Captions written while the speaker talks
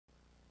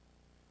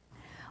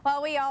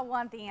Well, we all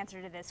want the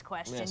answer to this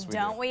question, Yes,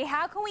 don't we?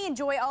 How can we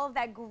enjoy all of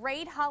that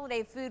great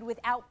holiday food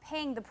without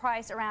paying the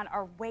price around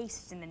our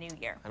waist in the new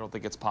year? I don't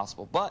think it's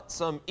possible, but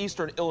some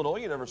Eastern Illinois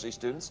University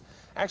students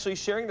actually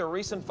sharing their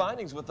recent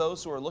findings with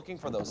those who are looking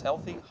for those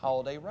healthy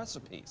holiday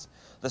recipes.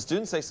 The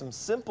students say some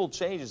simple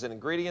changes in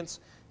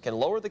ingredients can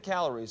lower the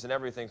calories in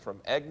everything from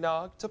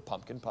eggnog to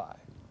pumpkin pie.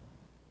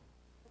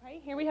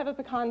 Right, here we have a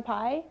pecan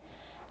pie,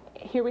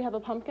 here we have a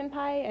pumpkin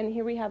pie, and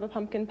here we have a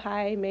pumpkin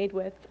pie made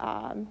with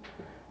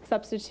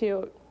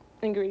substitute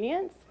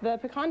ingredients. The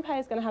pecan pie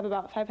is going to have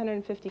about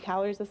 550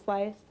 calories a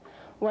slice,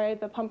 where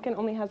the pumpkin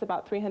only has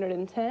about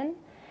 310.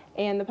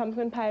 And the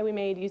pumpkin pie we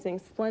made using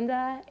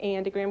Splenda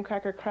and a graham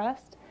cracker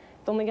crust,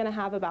 it's only going to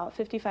have about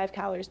 55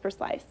 calories per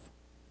slice.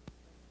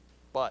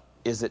 But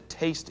is it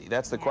tasty?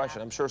 That's the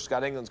question. I'm sure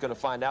Scott England's going to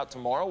find out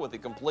tomorrow with a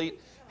complete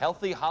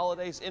Healthy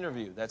Holidays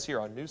interview. That's here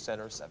on News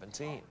Center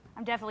 17.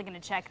 I'm definitely going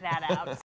to check that out.